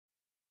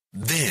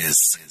This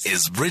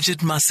is Bridget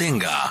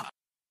Masinga.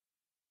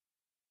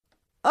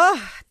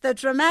 Oh, the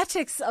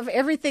dramatics of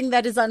everything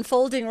that is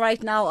unfolding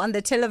right now on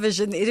the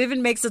television. It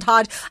even makes it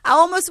hard. I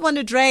almost want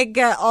to drag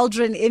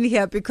Aldrin in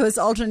here because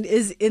Aldrin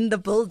is in the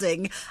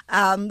building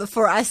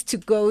for us to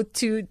go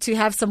to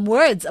have some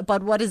words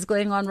about what is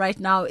going on right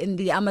now in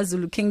the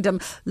Amazulu kingdom.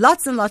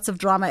 Lots and lots of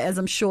drama, as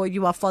I'm sure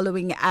you are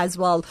following as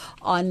well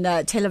on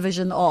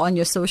television or on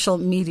your social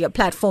media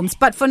platforms.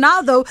 But for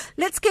now, though,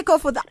 let's kick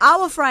off with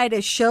our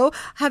Friday show.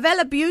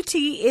 Havillah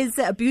Beauty is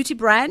a beauty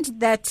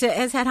brand that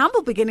has had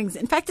humble beginnings.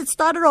 In fact, it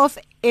started off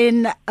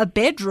in a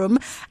bedroom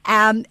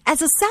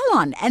as a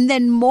salon and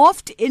then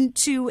morphed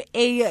into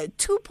a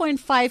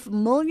 2.5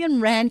 million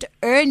rand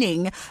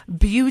earning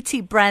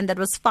beauty brand that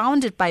was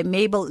founded by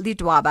Mabel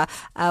Ledwaba,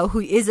 who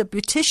is a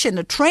beautician,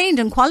 a trained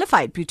and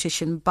qualified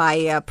beautician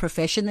by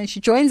profession. And she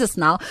joins us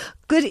now.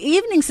 Good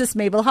evening, Sis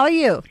Mabel. How are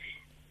you?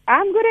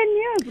 I'm good, and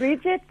you,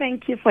 Bridget?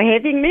 Thank you for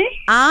having me.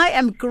 I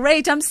am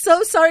great. I'm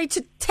so sorry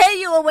to tear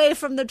you away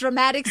from the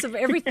dramatics of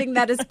everything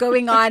that is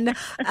going on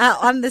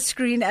the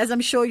screen, as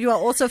I'm sure you are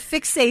also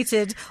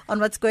fixated on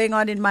what's going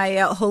on in my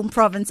home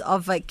province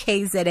of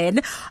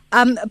KZN.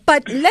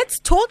 But let's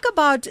talk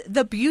about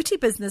the beauty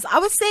business. I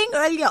was saying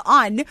earlier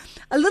on,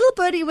 a little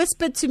birdie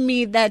whispered to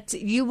me that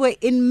you were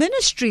in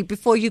ministry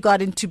before you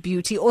got into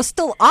beauty, or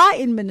still are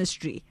in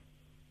ministry.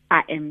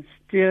 I am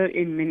still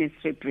in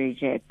ministry,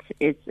 Bridget.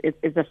 It's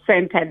the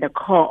center and the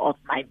core of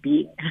my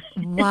being.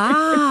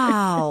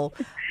 Wow.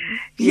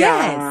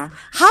 Yeah. Yes.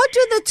 How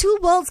do the two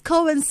worlds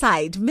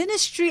coincide,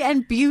 ministry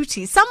and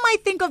beauty? Some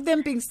might think of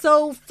them being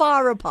so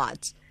far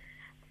apart.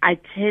 I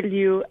tell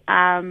you,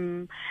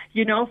 from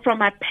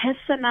my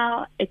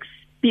personal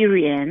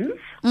experience,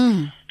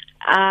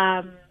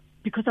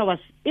 because I was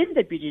in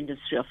the beauty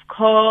industry, of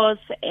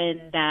course,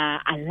 and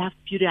I love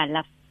beauty, I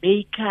love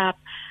makeup,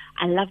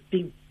 I love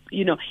being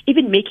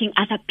even making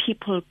other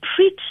people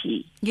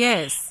pretty.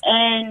 Yes.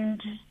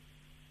 And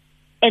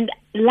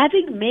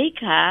loving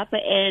makeup.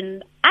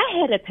 And I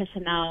had a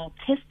personal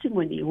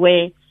testimony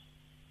where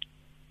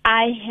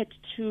I had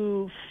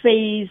to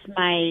face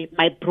my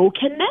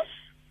brokenness.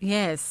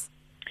 Yes.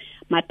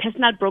 My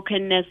personal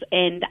brokenness,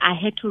 and I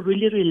had to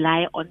really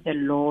rely on the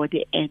Lord.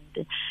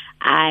 And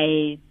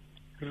I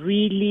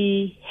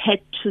really had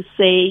to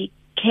say,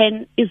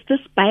 is this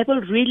Bible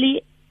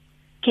really,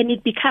 can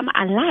it become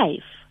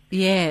alive?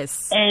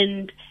 Yes.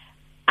 And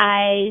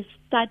I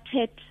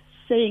started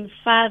saying,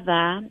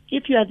 Father,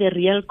 if you are the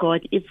real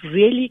God, if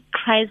really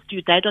Christ,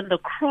 you died on the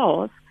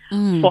cross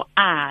for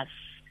us,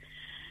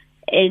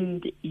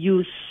 and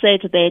you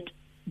said that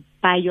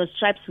by your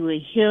stripes we were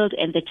healed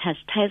and the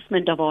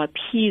chastisement of our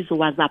peace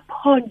was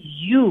upon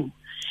you,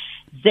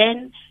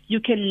 then you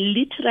can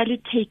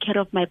literally take care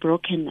of my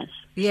brokenness.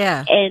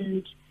 Yeah.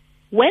 And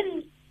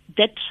when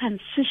that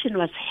transition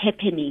was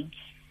happening,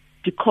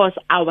 because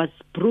I was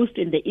bruised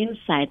in the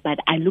inside, but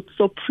I looked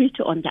so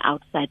pretty on the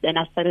outside. Then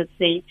I started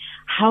saying,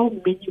 how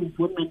many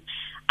women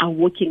are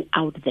walking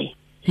out there,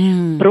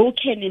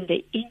 broken in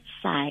the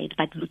inside,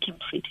 but looking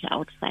pretty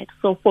outside.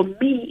 So for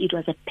me, it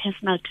was a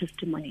personal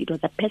testimony. It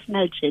was a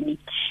personal journey.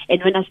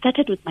 And when I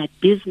started with my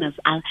business,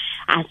 I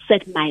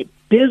said, my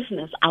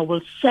business, I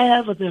will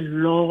serve the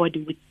Lord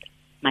with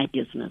my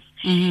business.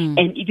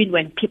 And even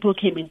when people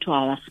came into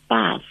our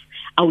spas,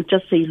 I would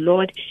just say,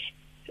 Lord,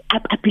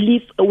 I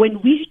believe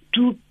when we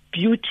do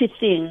beauty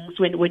things,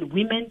 when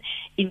women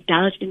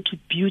indulge into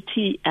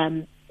beauty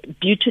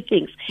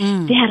things,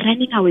 they are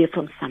running away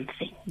from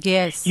something.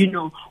 Yes.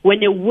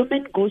 When a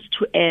woman goes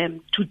to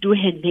do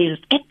her nails,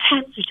 at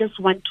times you just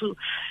want to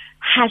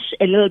hush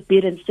a little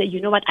bit and say,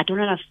 you know what, I don't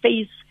want to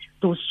face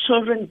those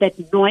children, that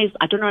noise.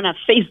 I don't want to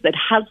face that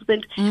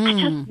husband. I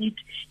just need,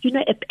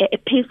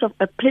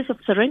 a place of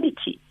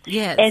serenity.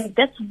 Yes. And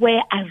that's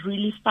where I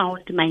really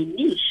found my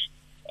niche.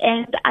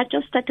 And I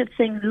just started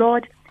saying,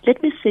 Lord,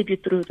 let me save you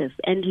through this.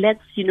 And let's,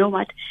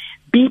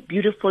 be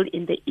beautiful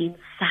in the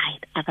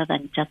inside other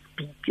than just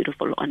being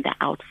beautiful on the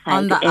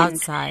outside.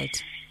 Outside.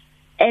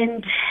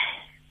 And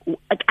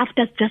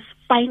after just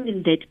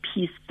finding that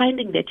peace,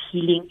 finding that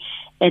healing,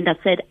 and I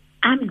said,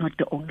 I'm not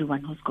the only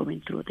one who's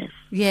going through this.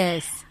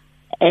 Yes.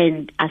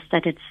 And I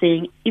started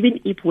saying, even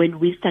if when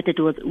we started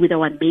with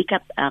our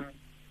makeup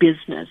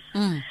business,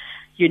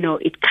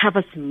 it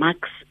covers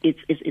marks,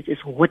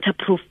 it's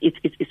waterproof,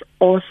 it's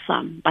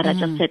awesome. But I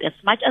just said, as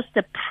much as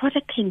the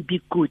product can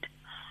be good,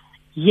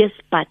 yes,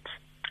 but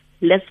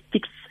let's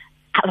fix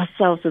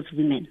ourselves as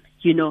women.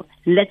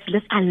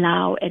 Let's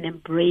allow and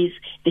embrace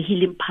the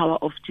healing power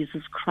of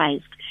Jesus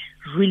Christ,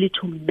 really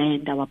to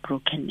mend our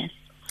brokenness.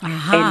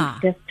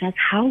 And that's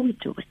how we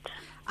do it.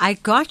 I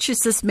got you,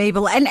 Sis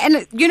Mabel. And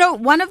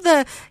one of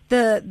the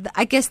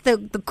I guess the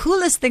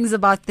coolest things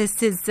about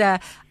this is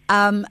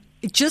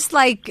just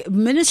like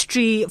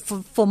ministry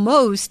for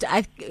most,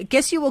 I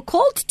guess you were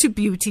called to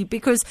beauty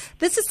because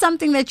this is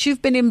something that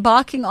you've been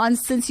embarking on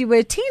since you were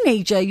a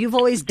teenager. You've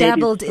always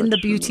dabbled in the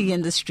beauty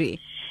industry.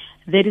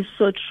 That is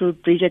so true,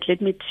 Bridget. Let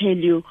me tell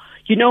you,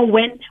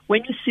 when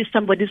you see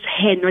somebody's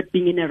hair not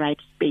being in the right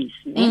space,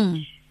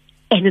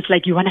 and it's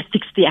like you want to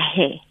fix their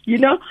hair. You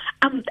know,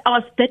 I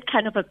was that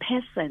kind of a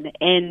person,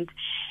 and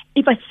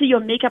if I see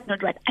your makeup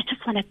not right, I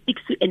just want to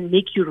fix it and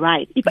make you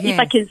right. If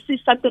I can see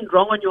something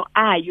wrong on your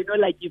eye, you know,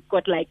 like you've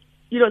got like,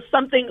 you know,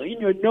 something in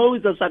your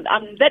nose or something.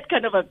 I'm that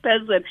kind of a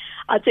person.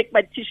 I'll take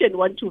my tissue and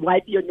want to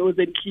wipe your nose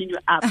and clean you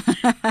up.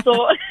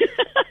 So,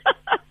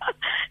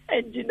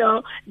 and you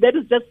know, that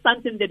is just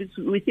something that is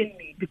within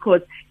me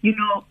because, you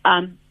know,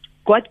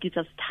 God gives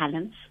us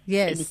talents.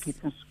 Yes. And He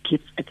gives us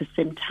gifts at the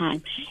same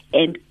time.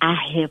 And I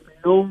have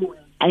known,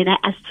 and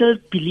I still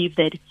believe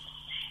that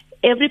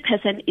every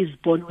person is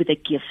born with a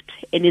gift,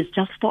 and it's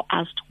just for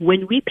us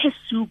when we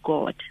pursue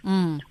God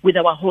with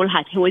our whole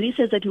heart. When He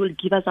says that He will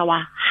give us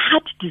our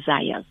heart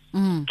desires,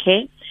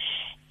 okay,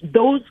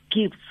 those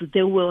gifts,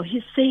 they will.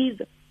 He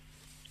says,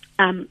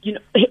 you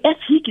know, as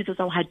He gives us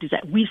our heart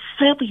desire, we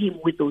serve Him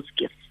with those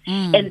gifts,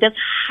 and that's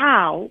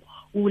how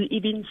we will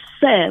even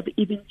serve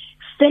even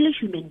fellow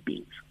human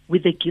beings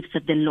with the gifts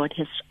that the Lord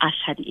has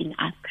ushered in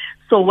us.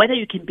 So whether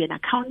you can be an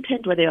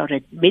accountant, whether you're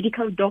a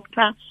medical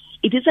doctor,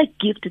 it is a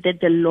gift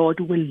that the Lord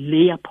will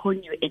lay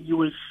upon you, and you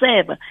will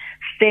serve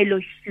fellow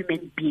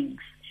human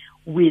beings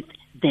with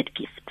that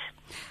gift.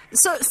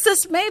 So,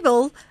 Sis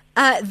Mabel,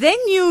 then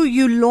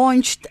you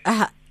launched,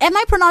 am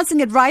I pronouncing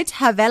it right?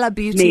 Havillah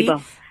Beauty.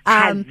 Mabel.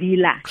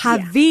 Havillah.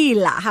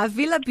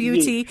 Havillah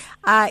Beauty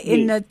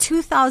in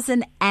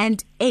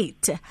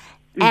 2008.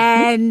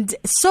 And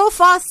so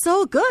far,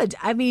 so good.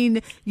 I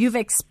mean, you've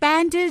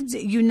expanded.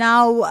 You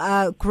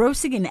now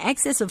grossing in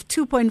excess of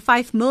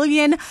 2.5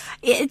 million.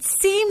 It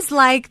seems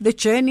like the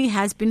journey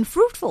has been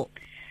fruitful.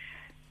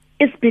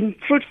 It's been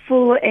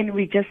fruitful, and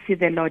we just see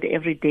the Lord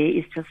every day.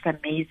 It's just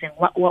amazing.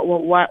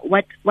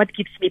 What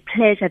gives me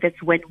pleasure?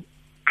 That's when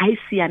I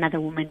see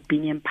another woman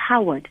being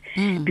empowered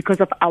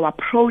because of our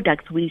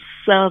products. We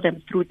sell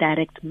them through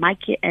direct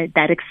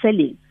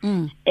selling,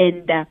 and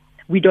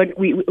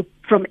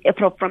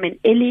from an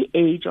early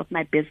age of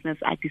my business,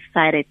 I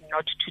decided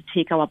not to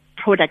take our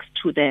products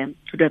to the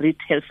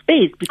retail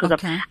space because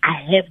I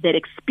have that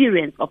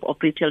experience of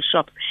retail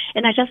shops,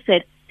 and I just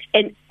said,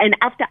 and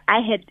after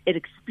I had an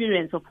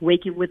experience of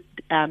working with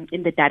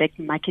in the direct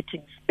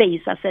marketing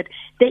space, I said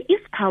there is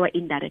power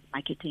in direct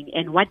marketing,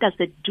 and what does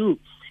it do?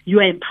 You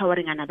are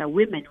empowering another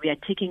woman. We are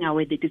taking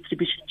away the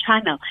distribution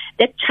channel.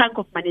 That chunk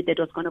of money that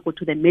was going to go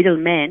to the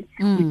middleman,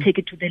 we take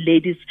it to the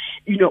ladies.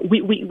 You know,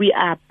 we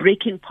are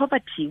breaking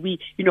poverty.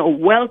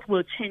 Wealth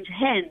will change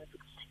hands.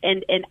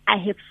 And I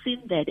have seen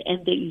that,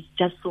 and there is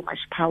just so much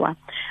power.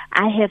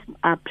 I have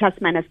plus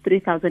minus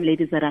 3,000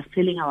 ladies that are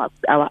selling our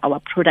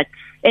product.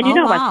 And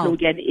our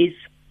slogan is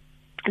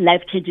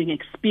life-changing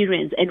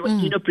experience. And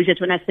you know,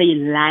 Bridget, when I say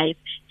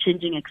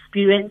life-changing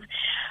experience,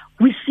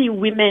 we see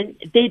women,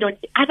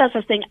 others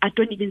are saying, I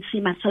don't even see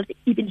myself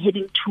even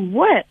heading to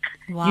work,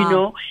 you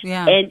know,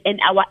 and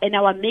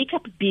our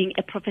makeup being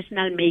a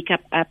professional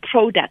makeup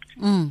product,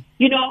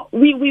 you know,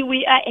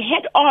 we are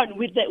head on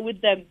with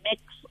the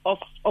mix of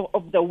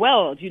the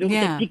world, you know,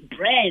 with the big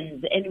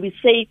brands, and we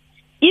say,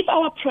 if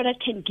our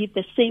product can give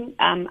the same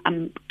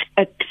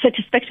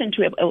satisfaction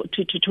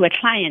to a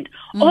client,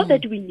 all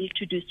that we need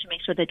to do is to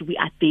make sure that we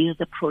are there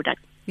the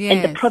product,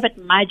 and the profit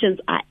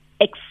margins are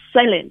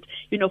excellent,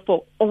 you know,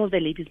 for all the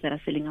ladies that are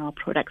selling our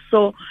products.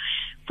 So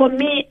for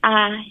me,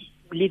 I'm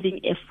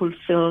living a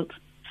fulfilled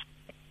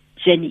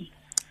journey.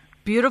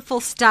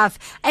 Beautiful stuff.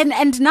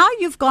 And now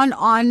you've gone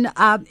on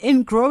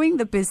in growing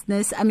the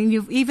business. I mean,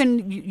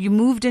 you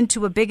moved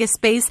into a bigger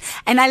space.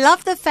 And I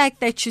love the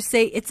fact that you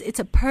say it's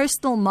a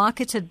personal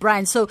marketed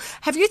brand. So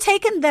have you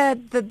taken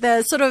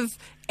the sort of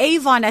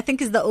Avon, I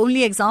think, is the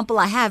only example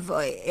I have.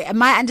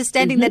 Am I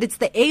understanding that it's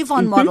the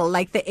Avon model,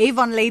 like the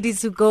Avon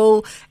ladies who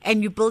go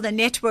and you build a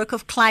network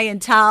of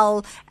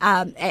clientele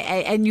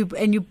and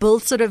you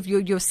build sort of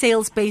your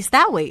sales base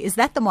that way? Is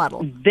that the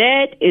model?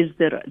 That is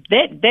the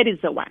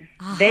one.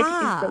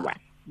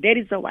 That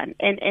is the one.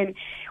 And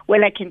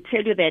well, I can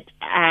tell you that,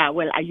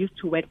 I used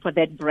to work for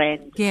that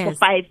brand for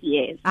 5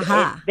 years. And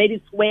that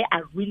is where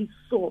I really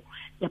saw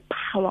the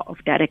power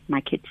of direct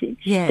marketing.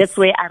 Yes. That's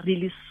where I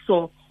really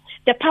saw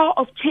the power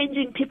of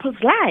changing people's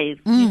lives.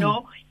 You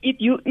know, if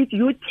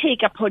you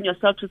take upon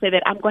yourself to say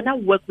that I'm going to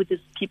work with these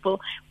people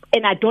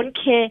and I don't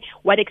care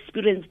what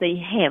experience they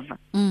have.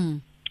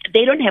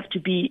 They don't have to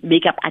be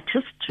makeup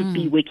artists to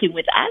be working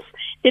with us.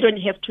 They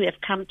don't have to have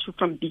come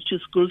from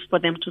beauty schools for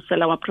them to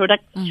sell our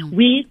product.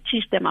 We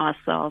teach them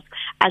ourselves.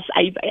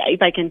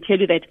 If I can tell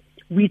you that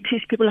we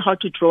teach people how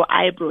to draw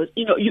eyebrows.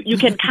 You know, you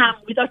can come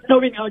without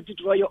knowing how to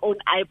draw your own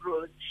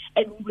eyebrows,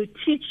 and we will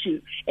teach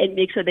you and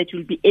make sure that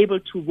you'll be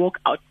able to walk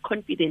out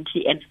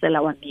confidently and sell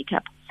our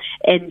makeup.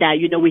 And,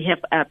 you know, we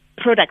have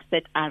products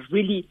that are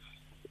really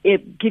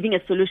giving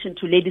a solution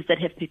to ladies that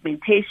have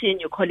pigmentation.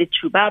 You call it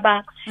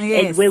Ledwaba.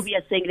 And where we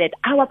are saying that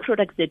our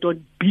products, they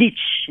don't bleach.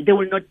 They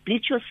will not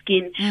bleach your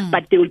skin,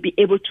 but they will be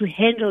able to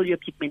handle your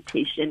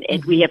pigmentation.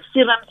 And we have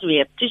serums, we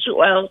have tissue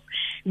oils.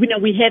 You know,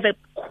 we have a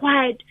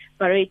quite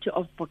variety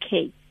of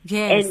bouquet.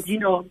 And, you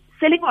know,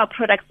 selling our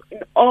products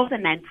in all the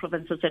 9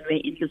 provinces, and we're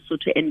in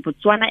Lesotho and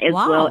Botswana as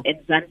well, and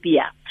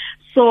Zambia.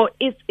 So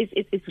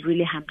it's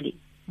really humbling.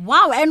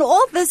 Wow. And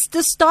all this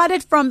just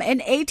started from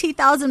an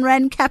 80,000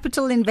 Rand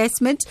capital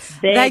investment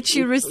that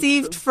you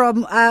received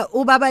from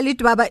Ubaba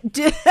Ledwaba.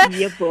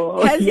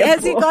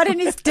 Has he gotten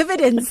his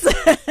dividends?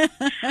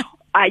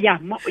 Yeah,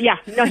 no,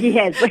 he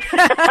has.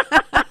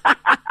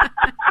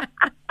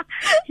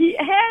 He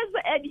has,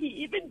 and he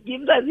even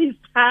gives us his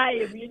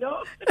time,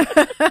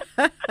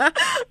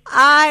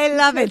 I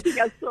love it. Thank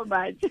you so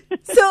much.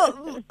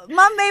 So,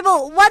 Mom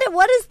Mabel,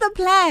 what is the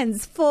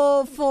plans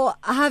for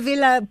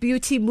Havillah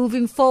Beauty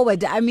moving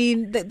forward? I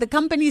mean, the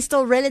company is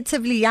still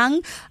relatively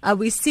young.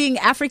 We're seeing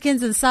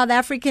Africans and South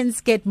Africans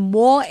get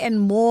more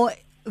and more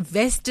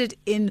vested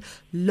in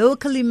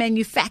locally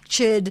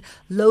manufactured,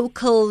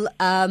 local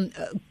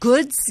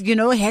goods,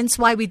 hence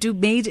why we do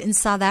Made in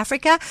South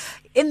Africa.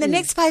 In the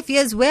next 5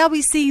 years, where are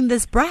we seeing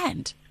this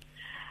brand?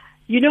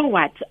 You know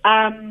what?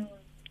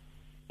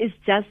 It's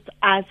just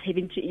us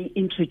having to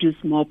introduce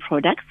more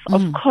products.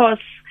 Of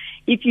course,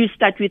 if you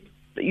start with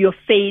your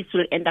face,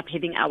 will end up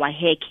having our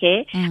hair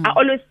care. I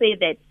always say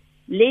that,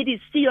 ladies,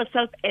 see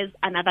yourself as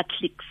another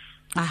Clicks.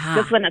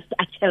 That's when I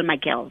tell my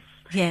girls.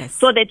 Yes.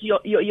 So that your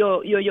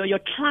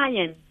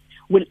client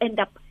will end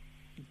up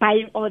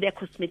buying all their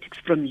cosmetics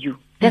from you.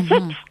 That's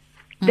it.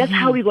 That's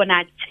how we're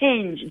gonna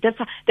change. That's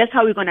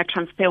how we're gonna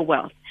transfer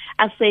wealth.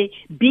 I say,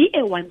 be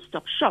a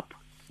one-stop shop.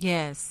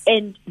 Yes.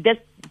 And that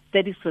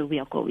is where we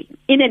are going.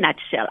 In a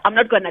nutshell, I'm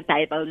not going to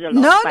divulge a lot.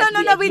 No.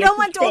 We don't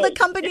want all the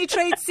company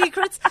trade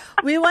secrets.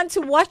 We want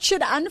to watch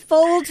it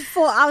unfold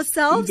for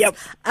ourselves. Yep.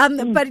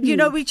 But,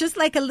 we just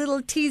like a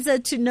little teaser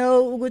to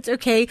know it's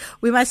okay.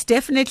 We must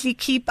definitely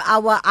keep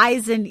our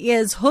eyes and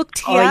ears hooked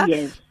here. Oh,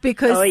 yes.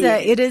 Because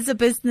it is a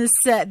business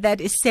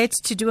that is set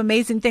to do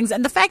amazing things.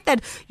 And the fact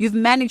that you've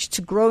managed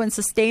to grow and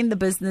sustain the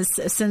business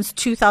since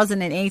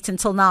 2008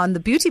 until now, and the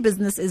beauty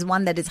business is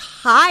one that is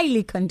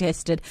highly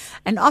contested.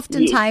 And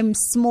oftentimes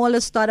smaller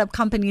startup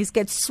companies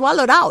get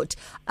swallowed out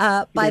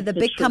by the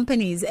big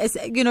companies.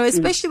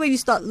 Especially when you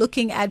start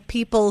looking at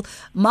people,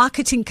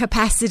 marketing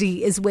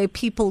capacity is where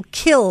people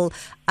kill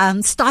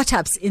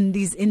startups in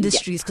these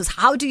industries. Because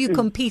how do you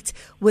compete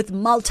with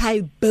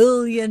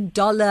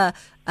multi-billion-dollar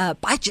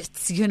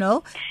budgets,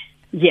 Yeah.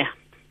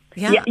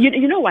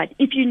 You know what?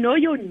 If you know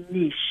your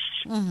niche,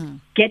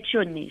 get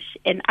your niche.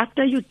 And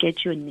after you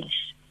get your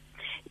niche,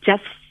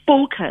 just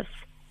focus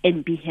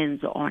and be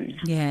hands-on.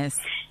 Yes.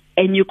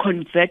 And you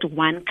convert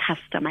one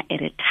customer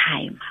at a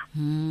time.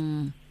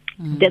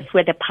 That's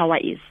where the power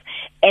is.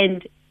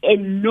 And a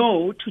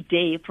no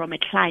today from a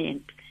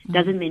client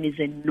doesn't mean it's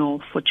a no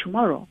for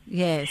tomorrow.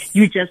 Yes.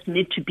 You just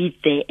need to be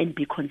there and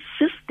be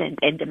consistent,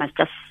 and they must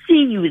just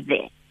see you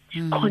there.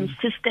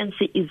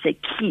 Consistency is the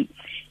key.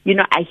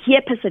 I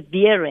hear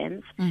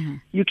perseverance.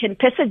 You can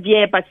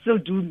persevere but still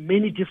do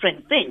many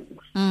different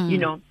things.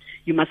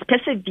 You must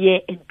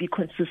persevere and be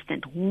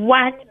consistent.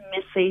 One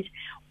message,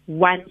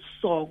 one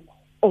song,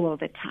 all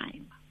the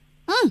time.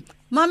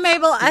 Mom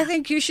Mabel, I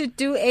think you should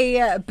do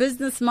a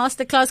business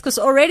masterclass, because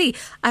already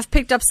I've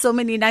picked up so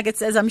many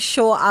nuggets, as I'm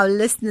sure our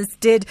listeners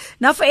did.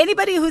 Now, for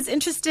anybody who's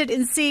interested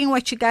in seeing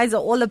what you guys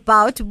are all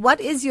about, what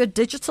is your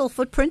digital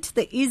footprint,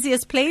 the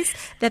easiest place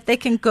that they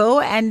can go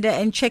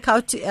and check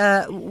out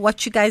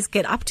what you guys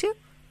get up to?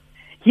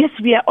 Yes,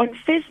 we are on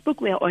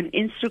Facebook, we are on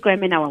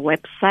Instagram, and our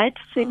website,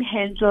 same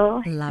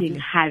handle, being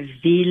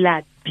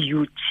Havillah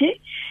Beauty.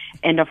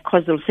 And of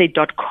course, they'll say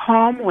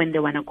 .com when they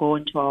want to go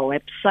onto our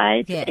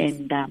website. Yes.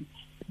 And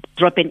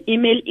drop an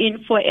email,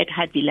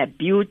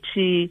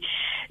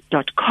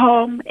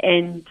 info@havillahbeauty.com,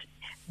 and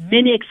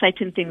many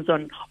exciting things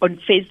on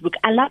Facebook.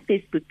 I love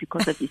Facebook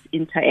because of its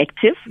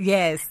interactive.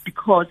 Yes.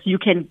 Because you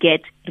can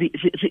get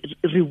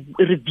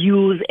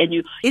reviews and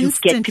you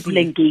get people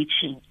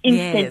engaging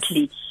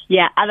instantly. Yes.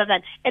 Yeah, other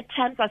than at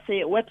times I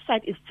say a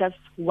website is just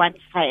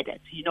one-sided,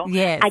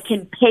 Yes. I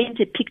can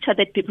paint a picture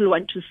that people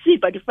want to see,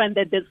 but you find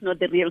that that's not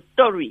the real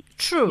story.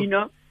 True.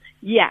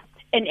 Yeah.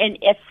 And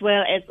as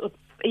well as,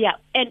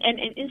 and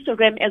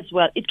Instagram as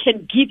well. It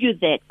can give you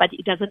that, but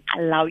it doesn't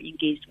allow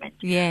engagement.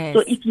 Yes.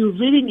 So if you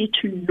really need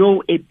to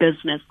know a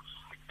business,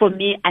 for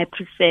me, I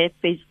prefer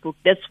Facebook.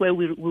 That's where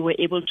we were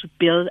able to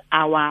build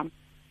our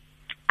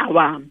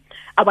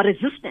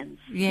resistance.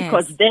 Yes.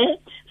 Because there,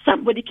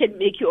 somebody can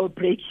make you or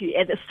break you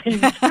at the same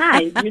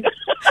time.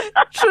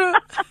 True.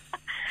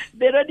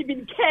 They don't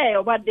even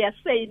care what they are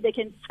saying. They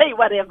can say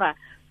whatever.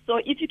 So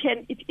if you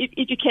can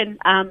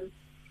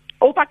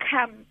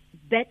overcome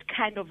that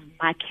kind of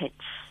market,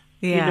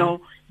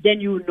 then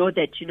you know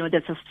that,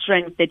 there's a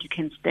strength that you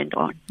can stand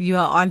on. You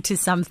are onto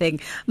something.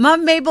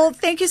 Mom Mabel,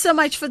 thank you so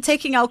much for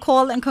taking our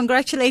call, and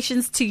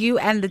congratulations to you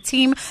and the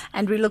team.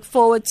 And we look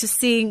forward to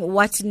seeing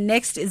what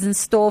next is in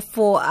store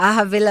for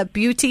Havillah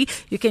Beauty.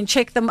 You can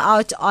check them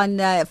out on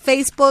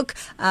Facebook.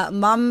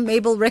 Mom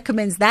Mabel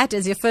recommends that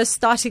as your first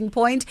starting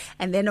point.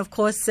 And then, of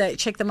course,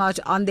 check them out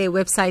on their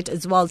website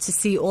as well to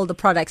see all the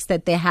products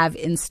that they have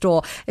in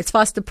store. It's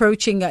fast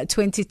approaching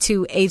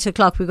 8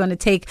 o'clock. We're going to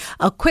take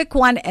a quick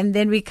one, and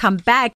then we come back.